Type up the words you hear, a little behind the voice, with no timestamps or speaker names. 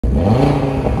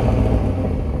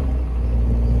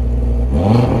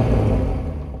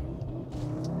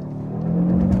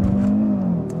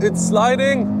It's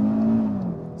sliding!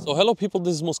 So hello people,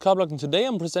 this is Moscarblog and today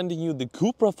I'm presenting you the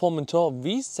Cupra Formentor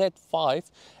VZ5,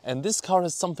 and this car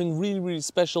has something really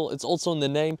special. It's also in the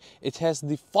name. It has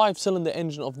the 5-cylinder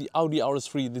engine of the Audi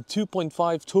RS3, the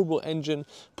 2.5 turbo engine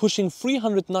pushing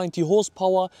 390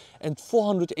 horsepower and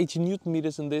 480 Newton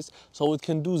meters in this, so it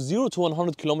can do 0 to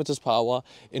 100 kilometers per hour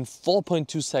in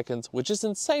 4.2 seconds, which is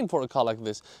insane for a car like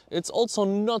this. It's also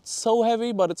not so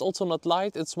heavy, but it's also not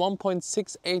light. It's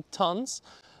 1.68 tons.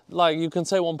 Like you can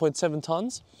say 1.7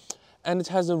 tons, and it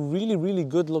has a really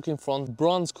good looking front,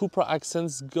 bronze Cupra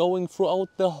accents going throughout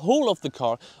the whole of the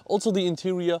car. Also the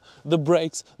interior, the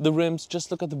brakes, the rims, just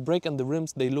look at the brake and the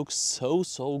rims, they look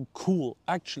so cool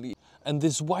actually. And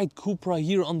this white Cupra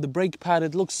here on the brake pad,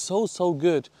 it looks so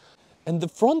good. And the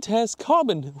front has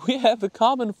carbon. We have a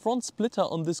carbon front splitter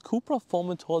on this Cupra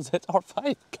Formentor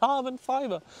ZR5, carbon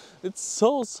fiber. It's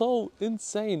so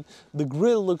insane. The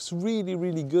grille looks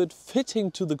really good, fitting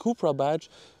to the Cupra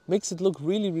badge, makes it look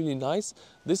really nice.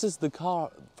 This is the car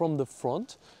from the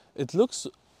front. It looks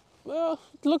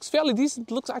fairly decent.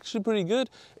 It looks actually pretty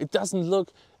good. It doesn't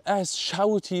look as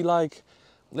shouty like,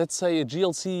 let's say, a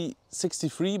GLC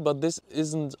 63, but this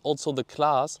isn't also the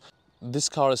class. This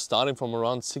car is starting from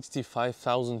around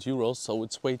 65,000 euros, so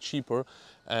it's way cheaper,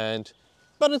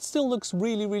 but it still looks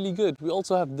really good. We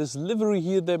also have this livery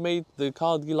here they made, the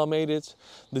car dealer made it,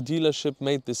 the dealership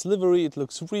made this livery. It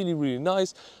looks really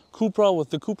nice. Cupra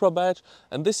with the Cupra badge,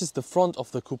 and this is the front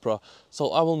of the Cupra. So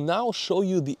I will now show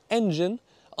you the engine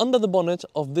under the bonnet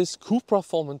of this Cupra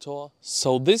Formentor.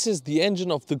 So this is the engine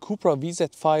of the Cupra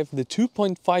VZ5, the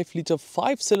 2.5 liter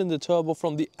 5-cylinder turbo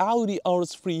from the Audi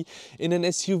RS3 in an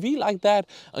SUV like that,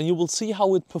 and you will see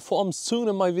how it performs soon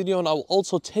in my video, and I will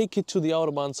also take it to the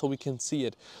Autobahn so we can see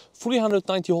it.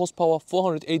 390 horsepower,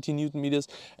 480 Newton meters,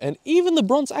 and even the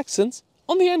bronze accents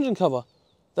on the engine cover.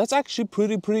 That's actually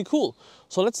pretty cool.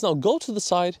 So let's now go to the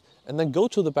side and then go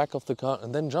to the back of the car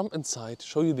and then jump inside,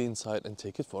 show you the inside and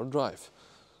take it for a drive.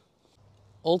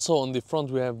 Also on the front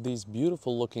we have these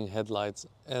beautiful looking headlights,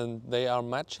 and they are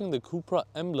matching the Cupra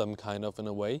emblem kind of in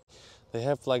a way. They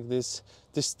have like this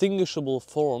distinguishable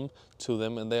form to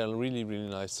them, and they are really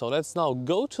nice. So let's now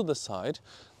go to the side.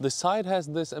 The side has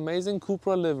this amazing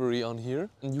Cupra livery on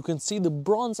here, and you can see the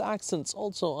bronze accents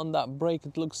also on that brake.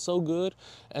 It looks so good,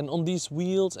 and on these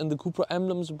wheels, and the Cupra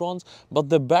emblems bronze, but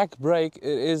the back brake,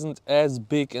 it isn't as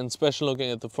big and special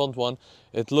looking at the front one.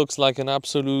 It looks like an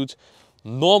absolute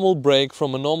normal brake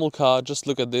from a normal car. Just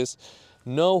look at this,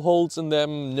 no holes in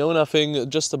them, no nothing,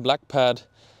 just a black pad.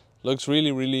 Looks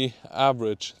really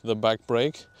average, the back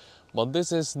brake. But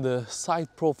this is the side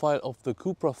profile of the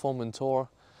Cupra Formentor,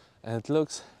 and it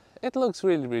looks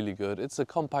really good. It's a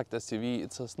compact SUV,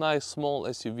 it's a nice small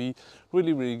SUV,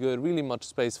 really good, really much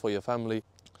space for your family.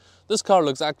 This car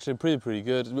looks actually pretty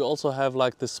good. We also have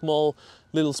like the small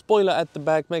little spoiler at the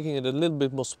back, making it a little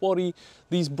bit more sporty.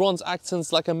 These bronze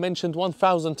accents, like I mentioned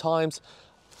 1,000 times,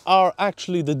 are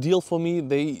actually the deal for me.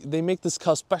 They make this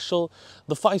car special,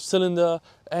 the 5-cylinder,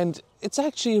 and it's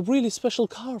actually a really special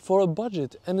car for a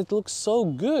budget, and it looks so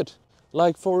good.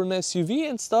 Like for an SUV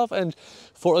and stuff, and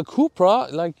for a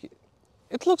Cupra, like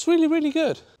it looks really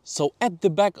good. So at the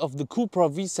back of the Cupra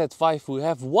VZ5 we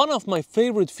have one of my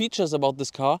favorite features about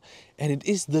this car, and it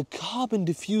is the carbon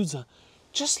diffuser.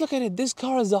 Just look at it, this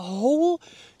car is a whole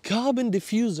carbon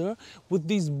diffuser with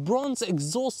these bronze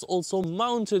exhausts also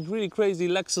mounted, really crazy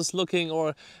Lexus looking,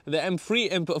 or the M3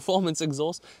 M Performance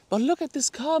exhaust. But look at this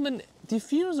carbon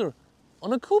diffuser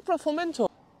on a Cupra Formentor.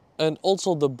 And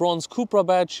also the bronze Cupra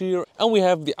badge here, and we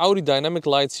have the Audi dynamic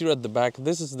lights here at the back.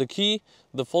 This is the key,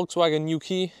 the Volkswagen new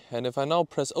key, and if I now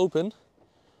press open,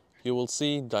 you will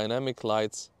see dynamic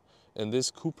lights in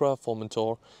this Cupra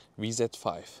Formentor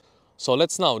VZ5. So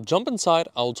let's now jump inside.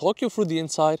 I'll talk you through the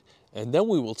inside, and then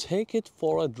we will take it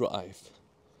for a drive.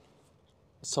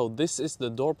 So this is the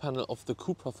door panel of the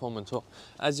Cupra Formentor.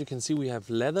 As you can see, we have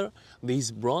leather,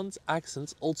 these bronze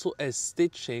accents, also as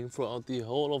stitching throughout the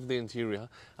whole of the interior.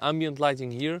 Ambient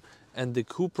lighting here, and the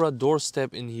Cupra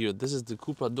doorstep in here. This is the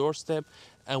Cupra doorstep,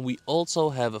 and we also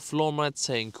have a floor mat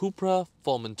saying Cupra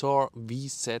Formentor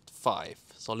VZ5.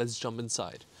 So let's jump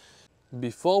inside.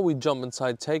 Before we jump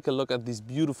inside, take a look at these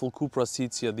beautiful Cupra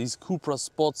seats here. These Cupra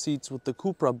sport seats with the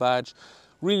Cupra badge.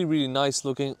 Really nice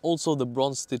looking. Also the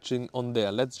bronze stitching on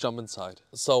there. Let's jump inside.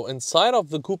 So inside of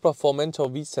the Cupra Formentor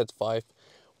VZ5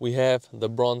 we have the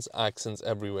bronze accents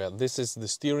everywhere. This is the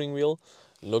steering wheel,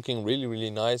 looking really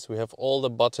nice. We have all the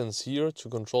buttons here to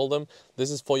control them.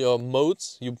 This is for your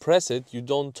modes. You press it, you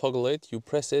don't toggle it, you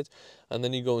press it, and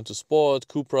then you go into sport,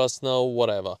 Cupra, snow,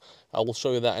 whatever. I will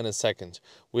show you that in a second.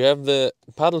 We have the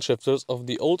paddle shifters of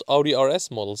the old Audi RS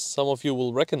models. Some of you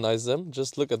will recognize them,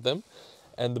 just look at them.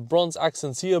 And the bronze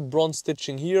accents here, bronze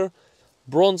stitching here,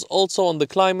 bronze also on the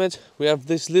climate. We have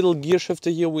this little gear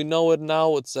shifter here, we know it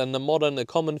now, it's a modern, a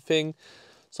common thing.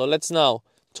 So let's now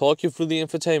talk you through the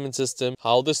infotainment system,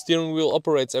 how the steering wheel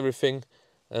operates everything,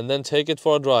 and then take it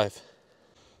for a drive.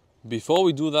 Before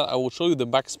we do that, I will show you the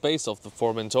back space of the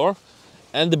Formentor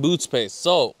and the boot space.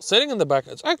 So, sitting in the back,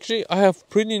 it's actually, I have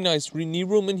pretty nice knee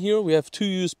room in here. We have 2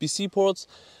 USB-C ports,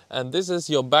 and this is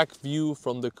your back view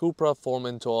from the Cupra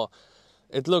Formentor.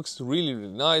 It looks really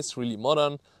nice, really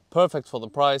modern, perfect for the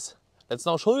price. Let's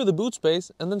now show you the boot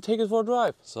space and then take it for a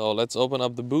drive. So let's open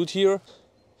up the boot here.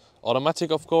 Automatic,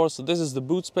 of course. So this is the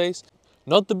boot space.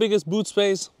 Not the biggest boot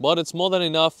space, but it's more than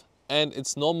enough, and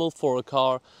it's normal for a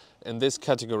car in this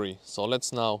category. So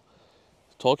let's now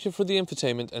talk you through the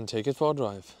infotainment and take it for a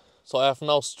drive. So I have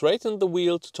now straightened the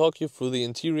wheel to talk you through the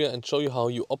interior and show you how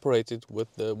you operate it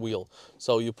with the wheel.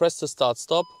 So you press the start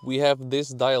stop. We have this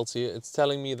dials here. It's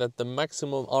telling me that the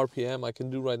maximum RPM I can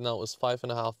do right now is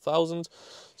 5,500,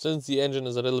 since the engine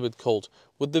is a little bit cold.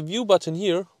 With the view button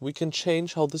here, we can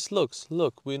change how this looks.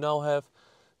 Look, we now have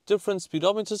different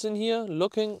speedometers in here,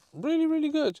 looking really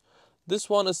good. This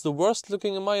one is the worst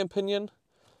looking in my opinion.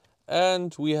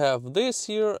 And we have this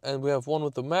here, and we have one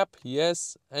with the map,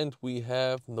 yes, and we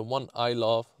have the one I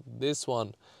love, this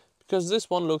one, because this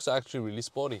one looks actually really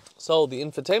sporty. So the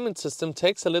infotainment system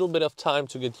takes a little bit of time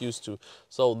to get used to.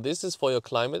 So this is for your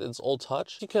climate, it's all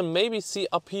touch. You can maybe see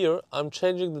up here, I'm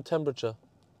changing the temperature.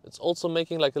 It's also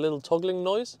making like a little toggling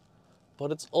noise,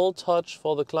 but it's all touch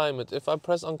for the climate. If I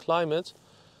press on climate,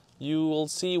 you will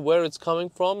see where it's coming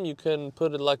from. You can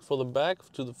put it like for the back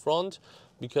to the front,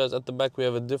 because at the back we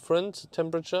have a different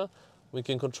temperature. We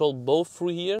can control both through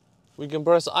here. We can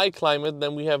press I climate,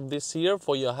 then we have this here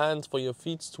for your hands, for your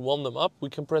feet to warm them up. We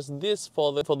can press this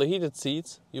for the heated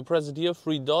seats. You press it here,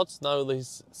 3 dots, now the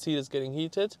seat is getting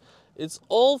heated. It's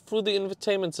all through the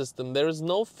infotainment system. There is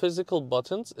no physical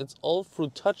buttons, it's all through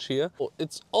touch here.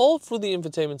 It's all through the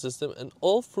infotainment system and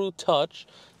all through touch.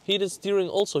 Heated steering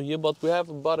also here, but we have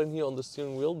a button here on the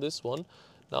steering wheel, this one.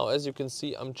 Now as you can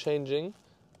see, I'm changing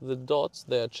the dots,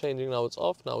 they are changing. Now it's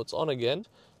off, now it's on again.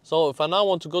 So if I now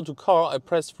want to go to car, I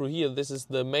press through here. This is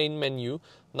the main menu.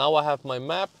 Now I have my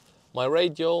map, my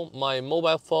radio, my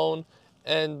mobile phone,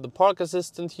 and the park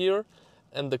assistant here,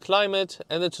 and the climate,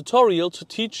 and the tutorial to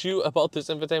teach you about this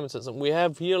infotainment system. We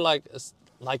have here like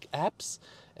apps,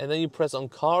 and then you press on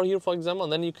car here, for example,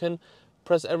 and then you can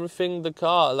press everything the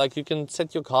car, like you can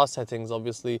set your car settings,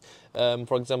 obviously.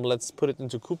 For example, let's put it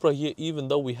into Cupra here, even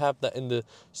though we have that in the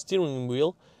steering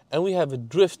wheel. And we have a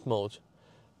drift mode.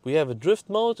 We have a drift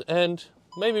mode, and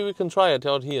maybe we can try it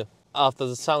out here. After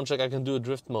the sound check, I can do a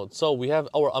drift mode. So we have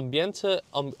our ambiente,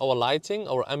 our lighting,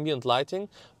 our ambient lighting.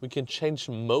 We can change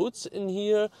modes in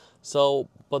here. So,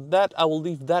 but that I will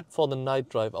leave that for the night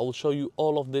drive. I will show you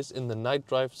all of this in the night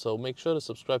drive. So make sure to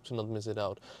subscribe to not miss it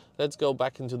out. Let's go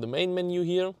back into the main menu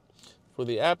here. For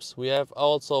the apps, we have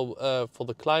also for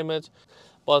the climate.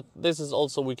 But this is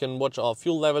also, we can watch our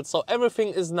fuel levels. So everything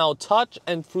is now touch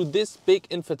and through this big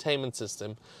infotainment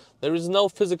system. There is no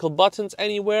physical buttons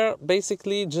anywhere,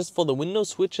 basically just for the window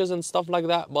switches and stuff like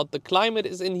that. But the climate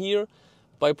is in here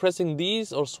by pressing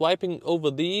these or swiping over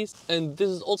these. And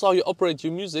this is also how you operate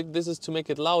your music. This is to make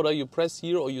it louder. You press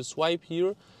here or you swipe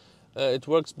here. It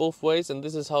works both ways, and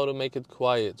this is how to make it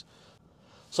quiet.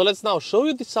 So let's now show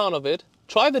you the sound of it.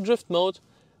 Try the drift mode,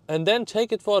 and then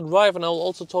take it for a drive, and I will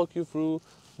also talk you through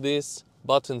these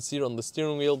buttons here on the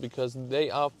steering wheel, because they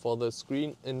are for the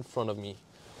screen in front of me.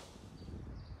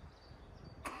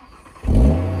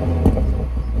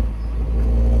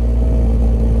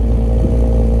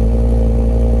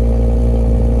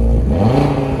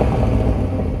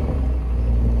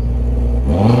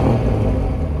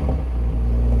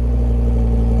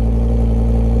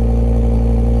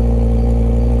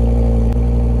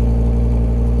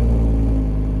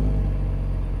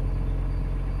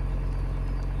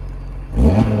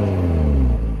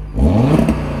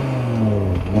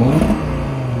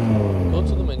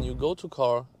 Go to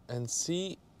car and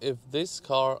see if this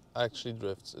car actually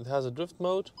drifts. It has a drift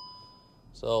mode.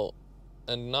 So,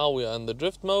 and now we are in the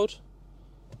drift mode,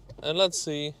 and let's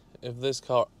see if this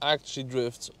car actually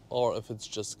drifts or if it's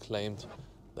just claimed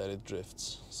that it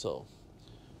drifts. So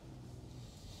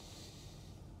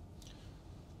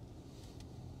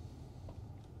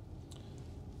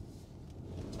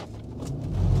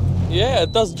yeah,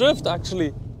 it does drift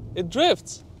actually. it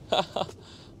drifts.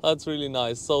 That's really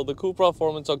nice. So the Cupra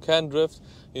Formentor can drift.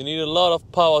 You need a lot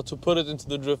of power to put it into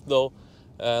the drift though.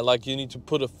 Like you need to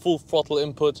put a full throttle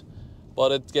input,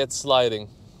 but it gets sliding.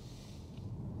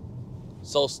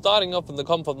 So starting off in the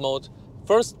comfort mode,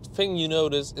 first thing you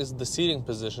notice is the seating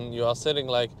position. You are sitting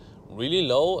like really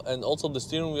low, and also the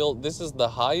steering wheel, this is the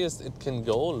highest it can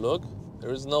go. Look,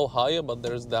 there is no higher, but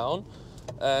there is down.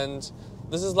 And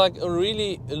this is like a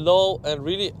really low and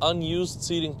really unused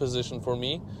seating position for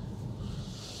me.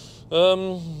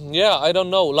 Yeah, I don't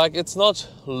know, like it's not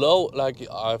low, like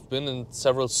I've been in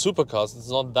several supercars, it's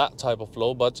not that type of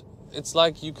low, but it's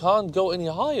like you can't go any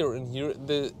higher in here.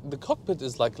 The cockpit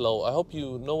is like low. I hope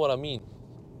you know what I mean.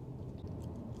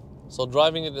 So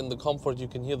driving it in the comfort, you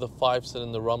can hear the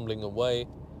 5-cylinder rumbling away,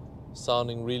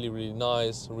 sounding really, really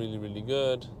nice, really, really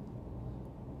good.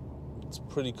 It's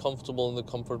pretty comfortable in the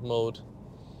comfort mode.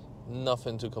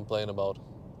 Nothing to complain about,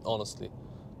 honestly.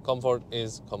 Comfort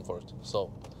is comfort.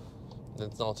 So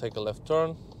let's now take a left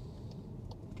turn.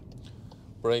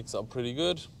 Brakes are pretty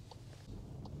good.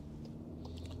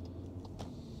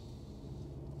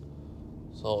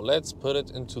 So let's put it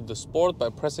into the sport by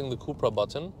pressing the Cupra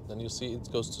button. Then you see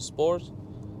it goes to sport.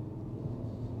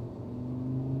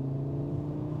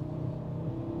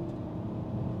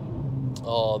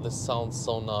 Oh, this sounds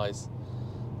so nice.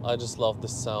 I just love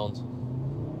this sound.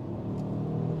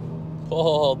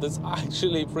 Oh, this is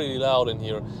actually pretty loud in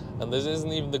here. And this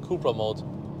isn't even the Cupra mode.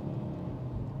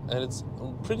 And it's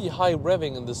pretty high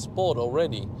revving in the sport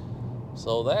already.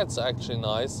 So that's actually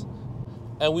nice.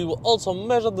 And we will also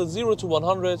measure the 0 to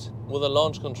 100 with a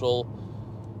launch control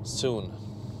soon.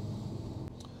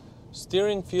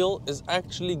 Steering feel is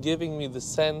actually giving me the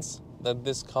sense that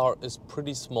this car is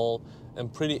pretty small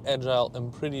and pretty agile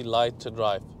and pretty light to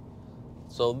drive.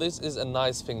 So this is a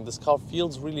nice thing. This car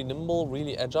feels really nimble,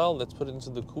 really agile. Let's put it into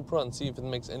the Cupra and see if it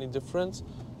makes any difference.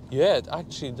 Yeah, it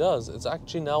actually does. It's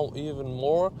actually now even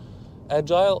more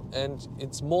agile and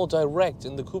it's more direct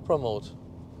in the Cupra mode.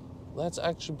 That's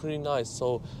actually pretty nice.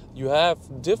 So you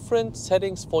have different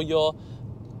settings for your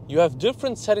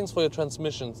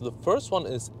transmissions. The first one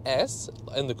is S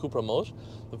in the Cupra mode.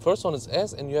 The first one is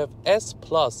S, and you have S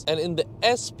plus. And in the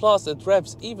S plus it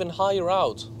revs even higher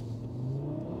out.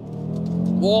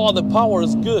 Whoa, the power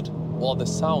is good. Whoa, the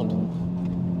sound.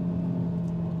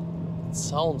 It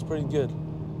sounds pretty good.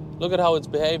 Look at how it's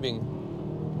behaving.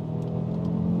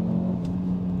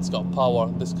 It's got power.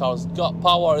 This car's got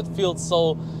power. It feels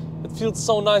so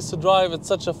nice to drive. It's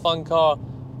such a fun car.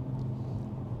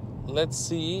 Let's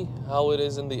see how it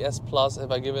is in the S Plus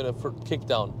if I give it a kick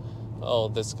down. Oh,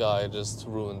 this guy just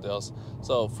ruined us.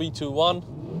 So 3, 2,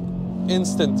 1,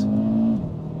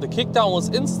 instant. The kick down was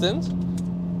instant.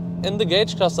 In the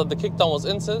gauge cluster, the kick down was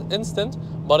instant,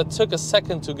 but it took a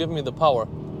second to give me the power.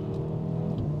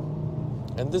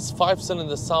 And this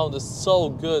 5-cylinder sound is so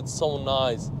good, so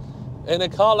nice. In a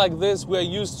car like this, we're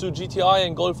used to GTI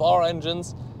and Golf R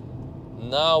engines.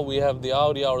 Now we have the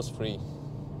Audi RS3.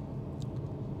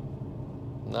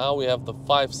 Now we have the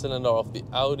 5-cylinder of the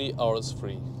Audi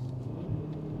RS3.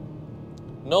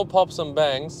 No pops and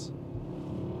bangs.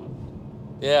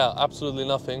 Yeah, absolutely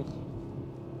nothing.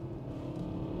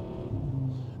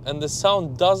 And the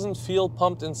sound doesn't feel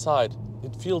pumped inside.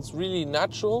 It feels really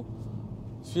natural.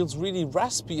 It feels really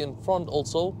raspy in front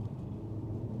also.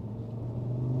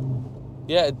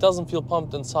 Yeah, it doesn't feel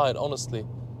pumped inside, honestly.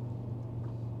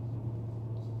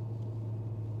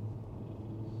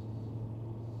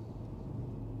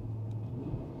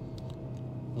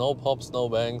 No pops, no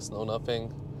bangs, no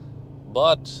nothing,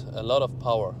 but a lot of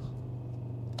power.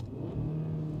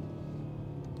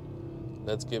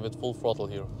 Let's give it full throttle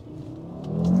here.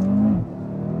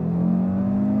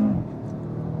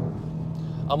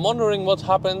 I'm wondering what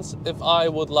happens if I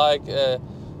would like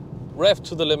rev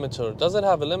to the limiter. Does it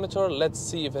have a limiter? Let's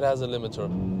see if it has a limiter.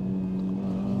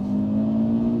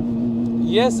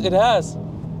 Yes, it has.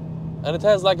 And it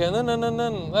has like a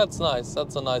nun. That's nice.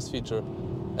 That's a nice feature.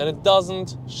 And it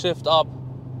doesn't shift up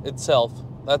itself.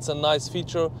 That's a nice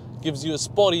feature. Gives you a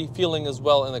sporty feeling as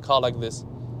well in a car like this.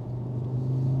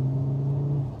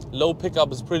 Low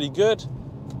pickup is pretty good.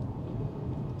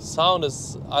 Sound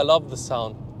is, I love the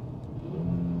sound.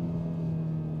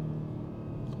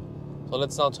 So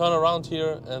let's now turn around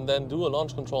here and then do a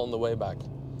launch control on the way back.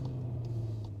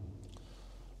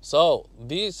 So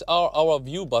these are our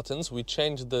view buttons. We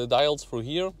changed the dials through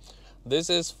here. This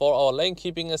is for our lane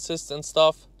keeping assist and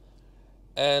stuff.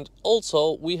 And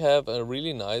also we have a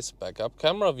really nice backup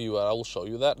camera view. I will show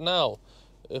you that now.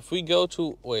 If we go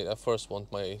to, wait, I first want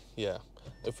my, yeah.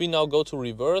 If we now go to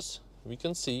reverse, we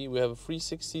can see we have a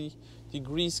 360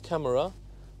 degrees camera.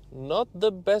 Not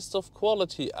the best of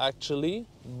quality actually,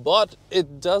 but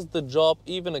it does the job.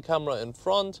 Even a camera in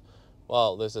front.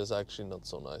 Wow, this is actually not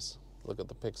so nice. Look at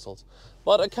the pixels.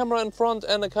 But a camera in front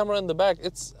and a camera in the back,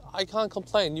 I can't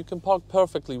complain. You can park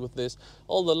perfectly with this.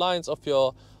 All the lines of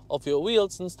your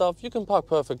wheels and stuff, you can park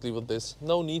perfectly with this.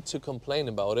 No need to complain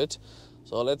about it.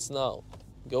 So let's now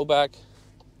go back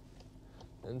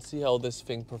and see how this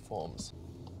thing performs.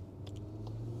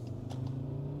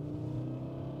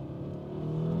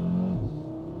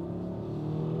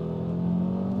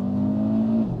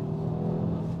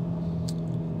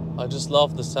 I just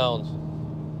love the sound.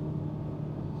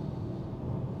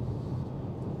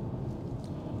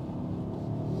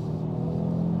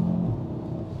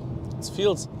 It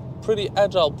feels pretty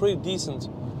agile, pretty decent.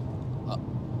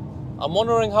 I'm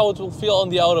wondering how it will feel on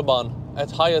the Autobahn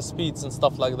at higher speeds and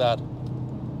stuff like that.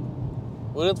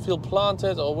 Will it feel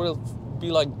planted or will it be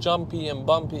like jumpy and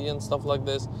bumpy and stuff like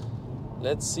this?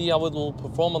 Let's see how it will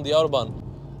perform on the Autobahn.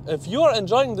 If you are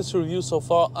enjoying this review so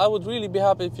far, I would really be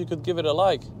happy if you could give it a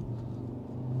like.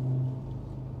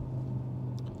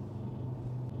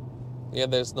 Yeah,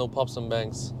 there's no pops and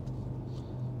bangs.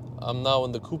 I'm now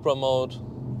in the Cupra mode,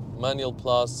 manual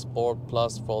plus, sport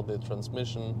plus for the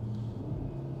transmission.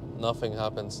 Nothing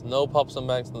happens. No pops and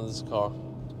bangs in this car,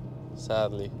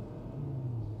 sadly.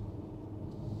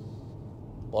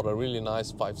 But a really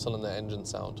nice 5-cylinder engine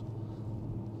sound.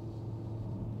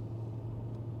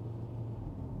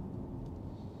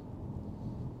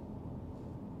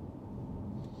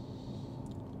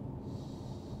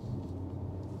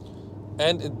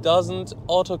 And it doesn't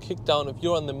auto kick down. If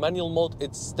you're in the manual mode,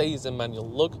 it stays in manual.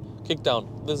 Look, kick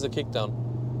down. This is a kick down.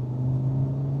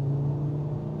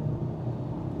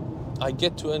 I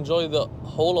get to enjoy the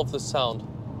whole of the sound.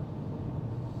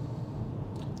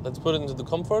 Let's put it into the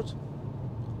comfort.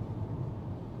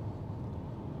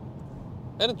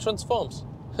 And it transforms.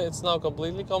 It's now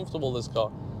completely comfortable, this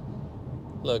car.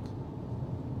 Look.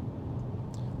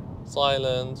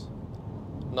 Silent.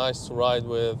 Nice to ride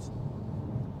with.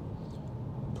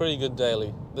 Pretty good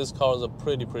daily. This car is a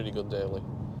pretty good daily.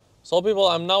 So people,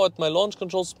 I'm now at my launch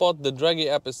control spot. The Draggy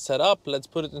app is set up. Let's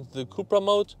put it into the Cupra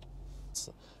mode.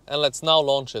 And let's now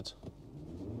launch it.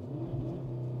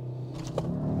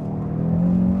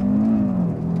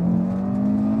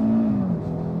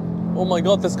 Oh my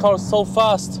god, this car is so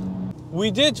fast. We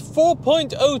did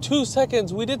 4.02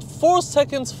 seconds. We did 4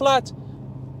 seconds flat.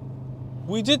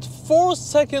 We did 4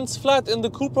 seconds flat in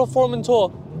the Cupra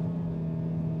Formentor.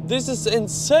 This is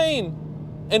insane.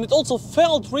 And it also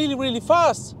felt really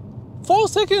fast. 4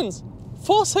 seconds.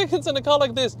 4 seconds in a car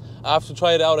like this. I have to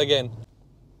try it out again.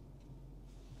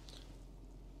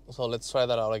 So let's try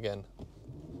that out again.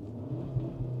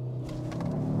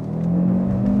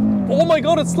 Oh my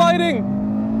god, it's sliding.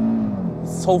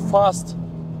 It's so fast.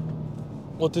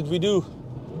 What did we do?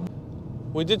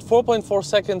 We did 4.4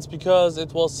 seconds because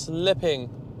it was slipping.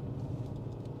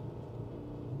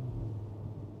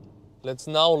 Let's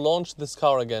now launch this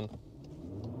car again.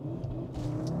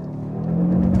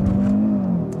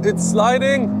 It's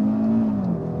sliding.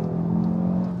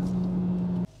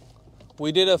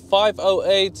 We did a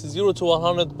 508 0 to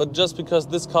 100, but just because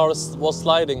this car was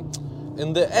sliding.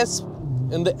 In the S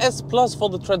Plus for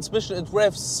the transmission, it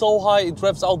revs so high, it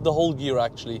revs out the whole gear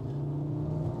actually.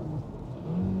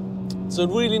 It's a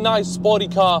really nice sporty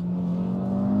car.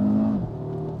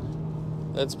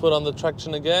 Let's put on the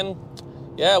traction again.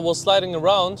 Yeah, it was sliding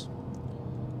around,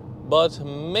 but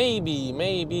maybe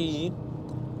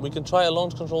we can try a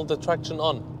launch control with the traction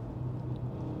on.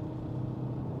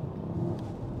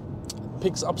 It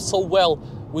picks up so well.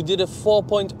 We did a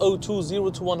 4.02 0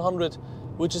 to 100,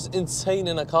 which is insane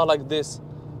in a car like this.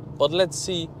 But let's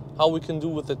see how we can do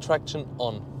with the traction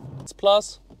on. It's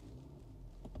plus.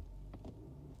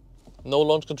 No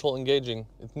launch control engaging.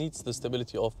 It needs the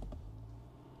stability off.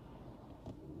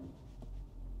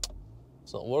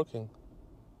 It's not working.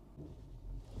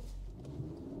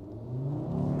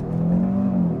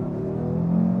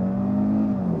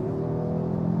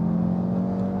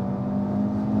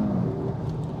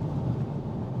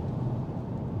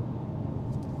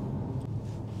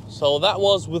 So that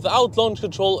was, without launch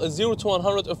control, a 0 to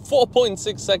 100 of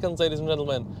 4.6 seconds, ladies and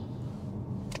gentlemen.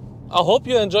 I hope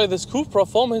you enjoy this Cupra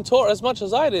Formentor as much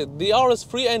as I did. The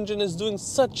RS3 engine is doing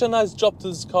such a nice job to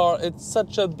this car. It's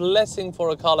such a blessing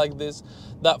for a car like this.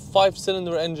 That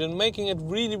 5-cylinder engine, making it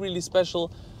really special.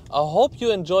 I hope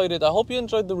you enjoyed it. I hope you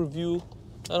enjoyed the review.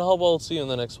 And I hope I'll see you in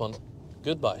the next one.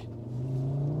 Goodbye.